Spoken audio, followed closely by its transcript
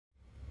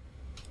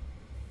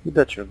You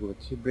bet you're good.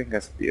 You bring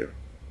us beer.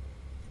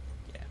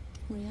 Yeah.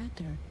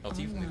 Reactor Not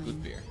online. even a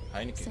good beer.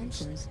 Heineken is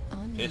Sensors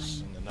online.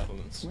 piss in the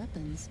Netherlands.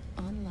 Weapons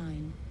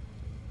online.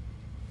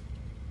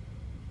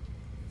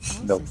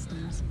 All No.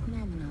 systems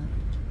nominal.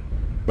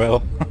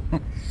 Well,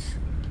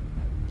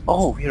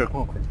 Oh, we are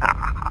going.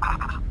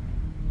 Ah!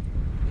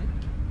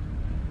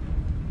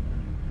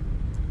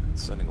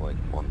 Sending like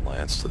one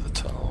lance to the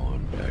tunnel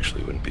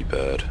actually wouldn't be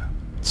bad.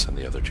 Send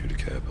the other two to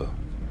Kappa.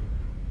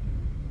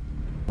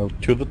 well,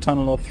 to the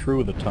tunnel or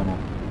through the tunnel?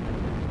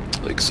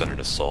 Like send an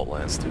assault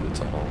lance through the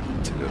tunnel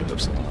to go to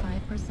Epsilon.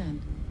 25%.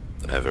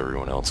 Then have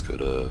everyone else go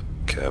to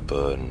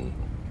Kappa and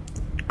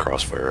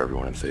crossfire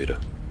everyone in Theta.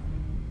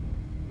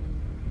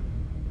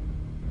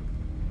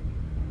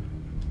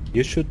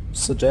 You should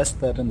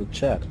suggest that in the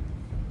chat.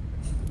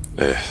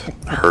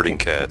 Herding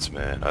cats,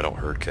 man. I don't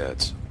herd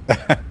cats.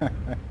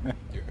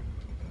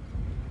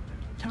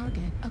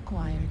 Target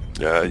acquired.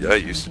 Yeah, I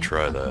used to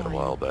try that a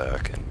while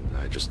back, and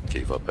I just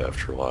gave up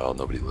after a while.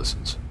 Nobody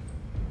listens.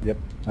 Yep,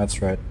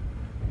 that's right.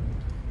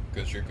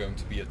 Because you're going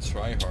to be a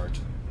tryhard.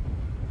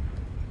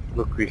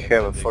 Look, we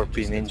have a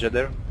 4P ninja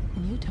there.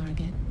 New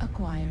target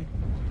acquired.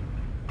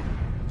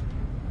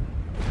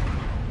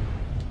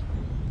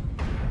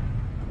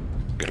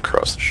 I'm gonna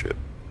cross the ship.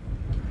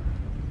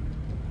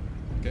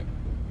 Okay.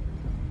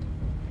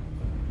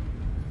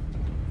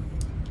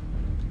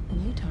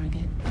 New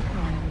target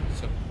acquired.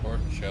 Support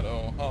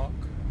Shadowhawk.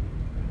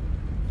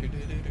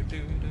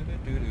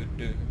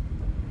 Do-do-do-do-do-do-do-do-do.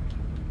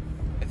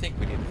 I think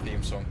we need a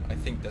theme song. I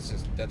think that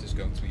is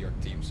going to be our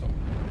theme song.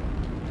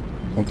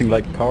 Something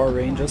like Power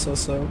Rangers or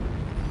so?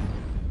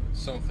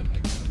 Something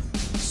like that.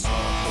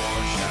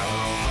 Support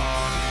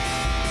Shadowhawk.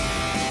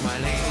 My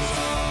laser's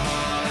on.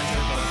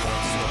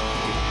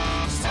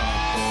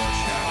 Support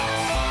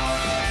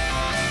Shadowhawk.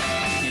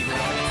 Keep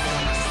running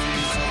down the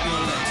streets of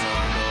your laser.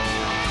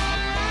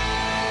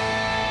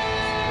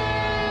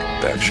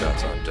 Back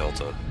shots on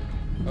Delta.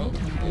 Oh, New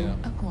target yeah.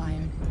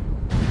 acquired.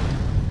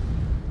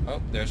 Oh,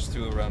 there's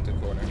two around the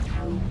corner. New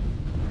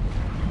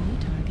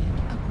target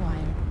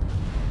acquired.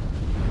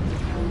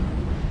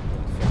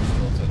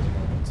 Foxtrot at the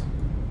moment.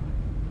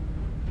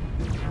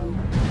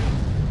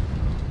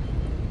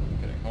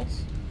 Getting hot.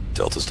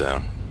 Delta's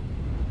down.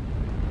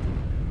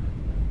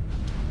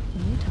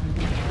 New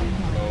target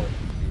acquired. Oh,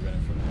 you ran in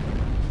front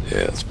of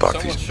Yeah, let's box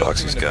Someone these, shot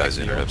box him these in the guys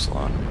in back at of the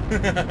Epsilon.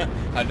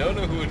 me. I don't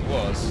know who it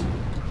was.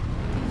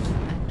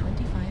 At 25%.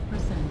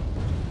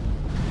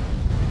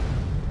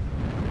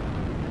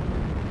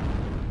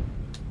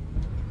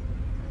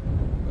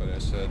 Oh,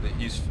 there's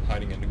he's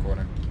hiding in the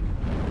corner.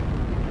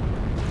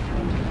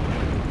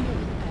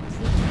 At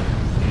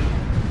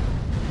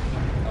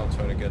 0%. I'll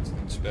try to get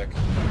in spec.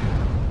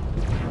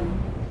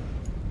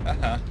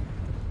 Haha.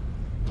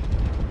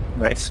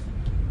 Nice.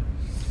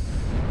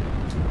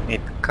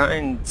 It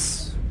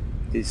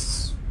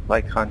this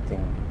light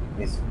hunting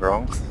is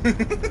wrong.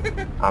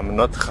 I'm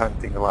not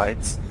hunting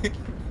lights.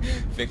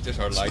 Victors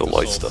are It's light the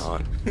lights to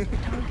assault. hunt. Target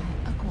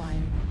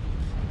acquired.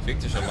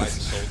 Victors are light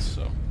assault,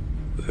 so.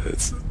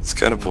 It's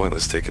kind of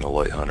pointless taking a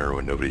light hunter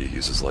when nobody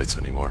uses lights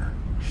anymore.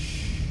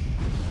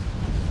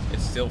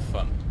 It's still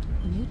fun.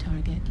 New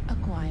target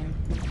acquired.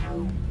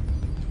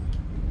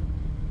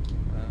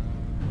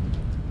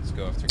 Let's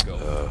go after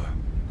gold.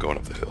 Going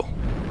up the hill.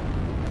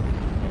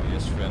 Oh, he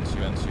has friends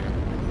here.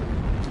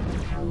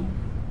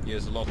 He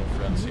has a lot of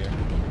friends New here.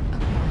 target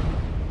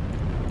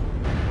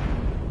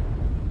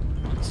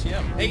acquired. See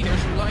him. Hey,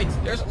 there's a light!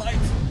 There's a light!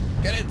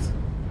 Get it!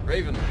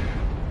 Raven.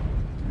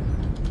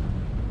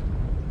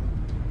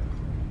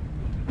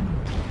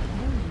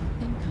 Warning,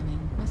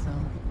 incoming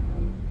missile.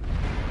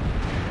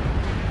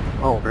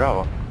 Oh,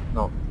 bravo.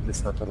 No,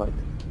 that's not a light.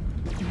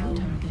 New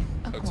target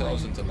Hotel acquired.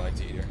 isn't a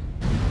light either.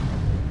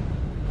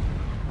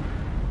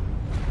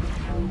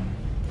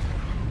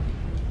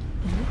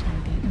 New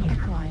target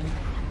acquired.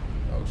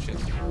 Oh shit.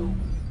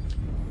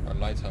 Our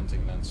light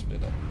hunting man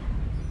split up.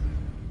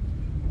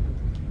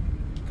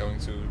 Going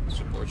to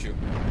support you.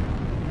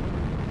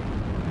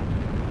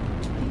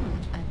 Fuel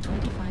at 25%.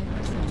 Never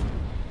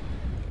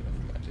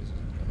mind, this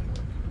isn't gonna work.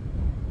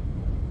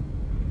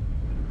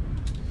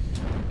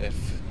 F.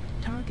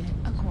 Target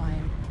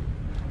acquired.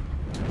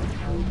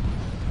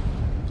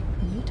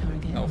 New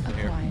target Alpha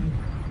here. acquired.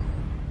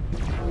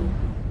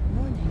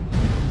 Warning,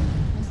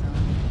 missile.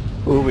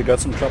 Ooh, we got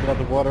some trouble at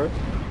the water. New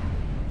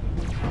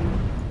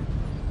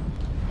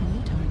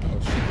Oh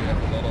target. shit, we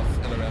have a lot of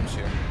LRMs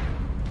here.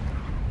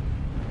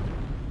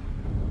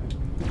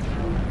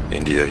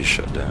 India, he's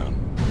shut down.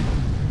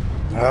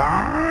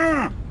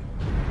 Ah!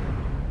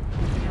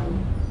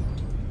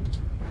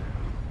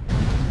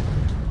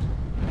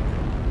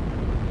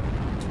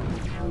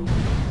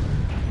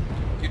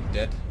 You're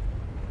dead,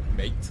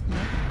 mate.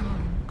 Left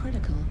arm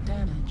critical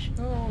damage.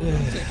 Oh,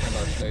 don't take my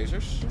large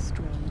lasers.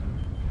 Destroyed.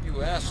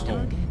 You asshole.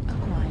 Target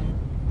acquired.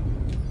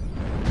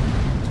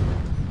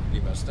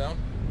 Lima's down.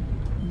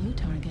 New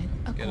target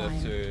Get up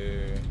acquired.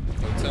 to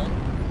hotel.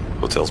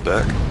 Hotel's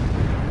back. Fuel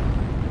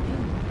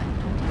at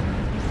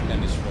 25%.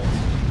 And his front.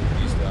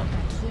 He's down.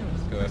 At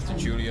 0%. Go after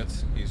Juliet.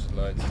 He's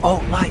Light. Oh,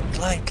 light.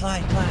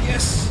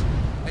 Yes!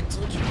 I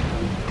told you.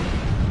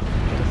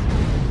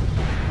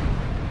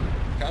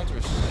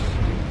 Counters.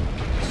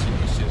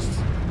 Assist.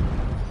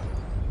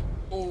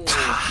 Oh.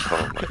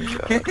 Oh my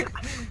god.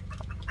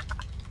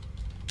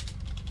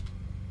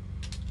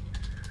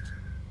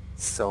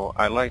 So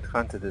I light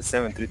hunted the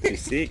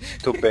 733C,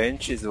 2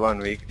 benches,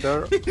 1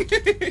 Victor.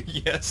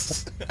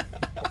 Yes.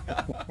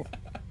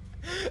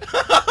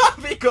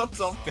 We got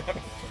some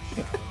damage.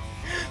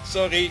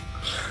 Sorry,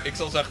 ik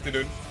zal zachter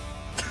doen.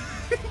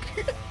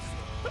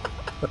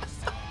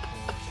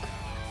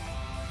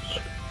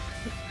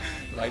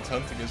 Light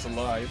hunting is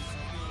alive.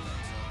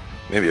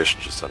 Maybe I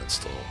should just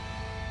uninstall.